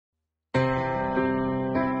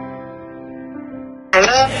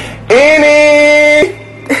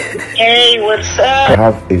Hey, what's up? I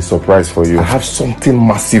have a surprise for you. I have something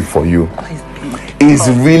massive for you. It's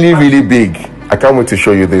really, really big. I can't wait to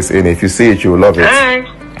show you this, and if you see it, you will love it.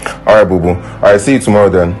 Alright, boo boo. Alright, see you tomorrow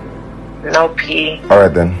then. No pee.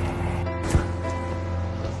 Alright then.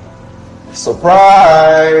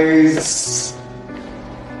 Surprise!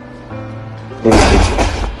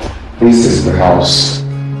 This is the house.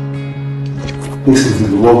 This is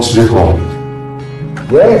the luxury home.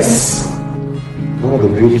 Yes! One of the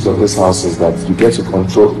beauties of this house is that you get to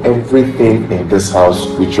control everything in this house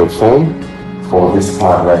with your phone for this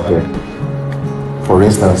part right here. For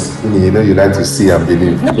instance, you know you like to see and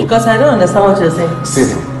believe. No, because I don't understand what you're saying.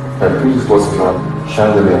 See, please what's on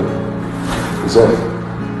chandelier. Is on.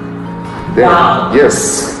 Then, wow.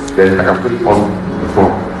 Yes, then I can put it on the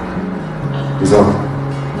phone. It's on.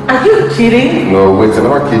 Are you kidding? No, wait,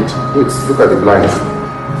 another kid. Wait, look at the blinds.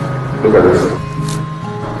 Look at this.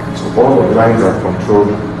 So all the blinds are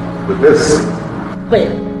controlled with this. Wait,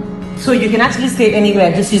 so you can actually stay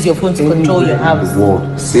anywhere, just use your phone to control your house. The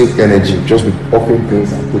world, save energy, just with opening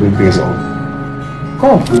things and putting things on.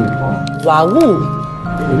 Come on, please. Wow.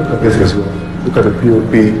 Look at this as well. Look at the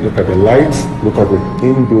POP, look at the lights, look at the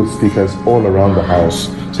inbuilt speakers all around the house.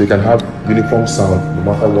 So you can have uniform sound no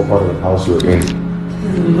matter what part of the house you're in.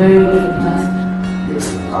 Very good. Yes,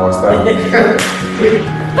 our style.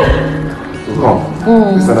 So come,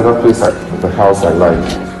 this is another place of the house I like.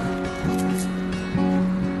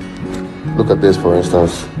 Look at this for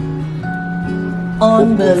instance.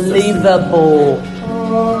 Unbelievable.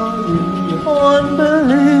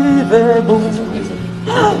 Unbelievable. Look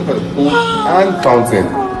at the pool and fountain.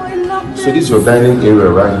 So this is your dining area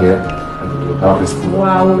right here. And you have this pool.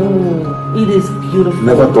 Wow, it is beautiful.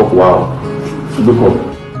 Never talk wow. Look up.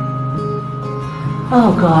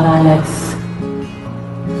 Oh God, Alex.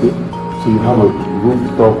 So you have a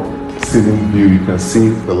rooftop ceiling view. You can see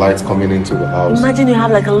the lights coming into the house. Imagine you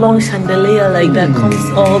have like a long chandelier like that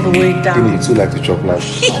comes all the way down. You too like to chop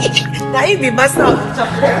life. Now you be master of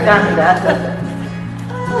chocolate down that.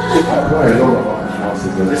 What I love about the house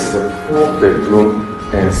is that this is a 4-bedroom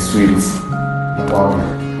and suite.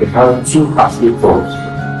 It has 2 bathrooms,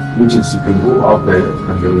 which is you can go out there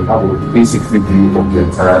and then you have a 360 view of the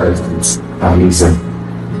entire estate. Amazing.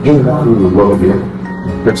 In that room, we love here.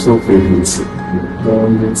 Personal favorites.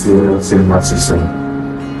 Cinema system.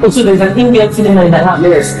 Oh, so there's an inbuilt cinema in that house?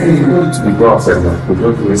 Yes, and you go to the go outside now. You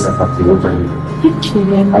go to the second to open it. I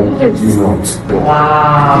kid you not.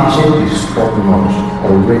 Wow. The kitchen is top notch,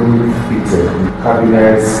 already fitted,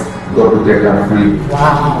 cabinets, double decker free.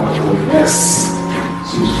 Wow. Yes.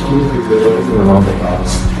 She's fully fitted everything around the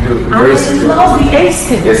house. I love the AC.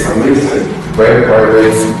 Yes, amazing. Very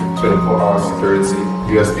private, 24-hour security,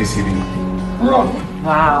 USB-CD.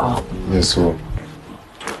 Wow. Yes, so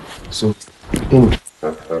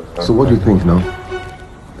what do you think now?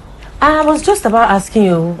 I was just about asking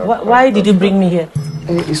you, why did you bring me here?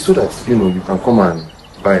 It's so that, you can come and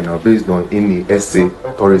buy now based on any essay,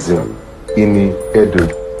 tourism, any edu,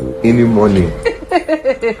 any money.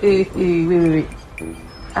 Wait.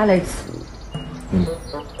 Alex,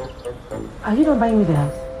 are you not buying me the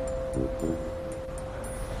house?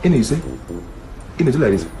 Any, you say? Any, do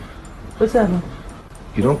like this. What's that?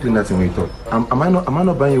 You don't clean that in when you talk. Am I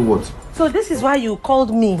not buying you what? So this is why you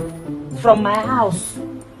called me from my house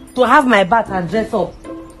to have my bath and dress up,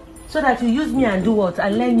 so that you use me and do what?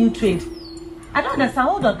 And learn new trade. I don't understand.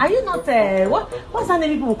 Hold on. Are you not what's that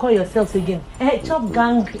name people call yourselves again? Chop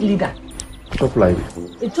gang leader. Chop life.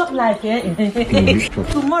 Chop life, eh?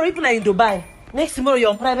 Tomorrow people are in Dubai. Next tomorrow you're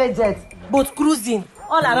on private jets, both cruising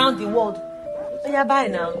all around the world. So you're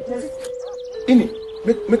buying now. Ini,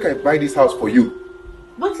 make I buy this house for you.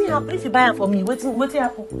 What happen if you buy it for me? What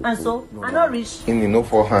happen? And so I'm not rich. Ini no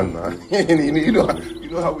forehand, man. you know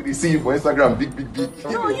how we see you for Instagram, big.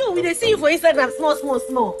 No, we they see you for Instagram,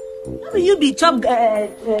 small. How will you be chop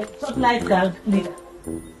life gang leader?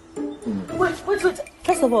 Wait.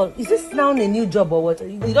 First of all, is this now a new job or what?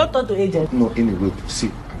 You don't talk to agent? No, anyway,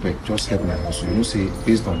 see, just help me hustle. You know, say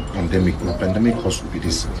based on pandemic hustle will be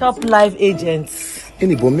this. Chop life agents.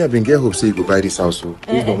 But me, I've been getting hope say you go buy this house. So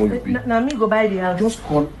based on what you be. Now me go buy the house. Just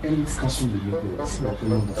call any castle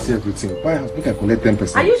see everything. Buy house, make I collect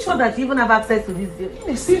 10%. Are you sure that you even have access to this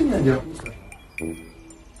deal? See me and your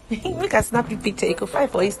make a snappy picture. You can find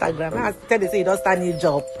for Instagram. I tell they say you don't start new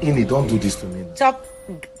job. Ini, don't do this to me. Chop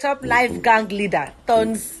life gang leader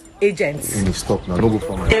turns agents. Ini, stop now. Don't go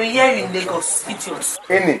for my. They will hear you in Lagos, idiots.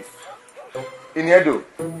 Ini Edo,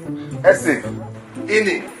 Essay,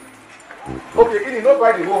 Ini. Okay, Ini, not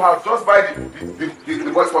buy the whole house, just buy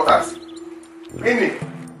the boys' quarters. Ini.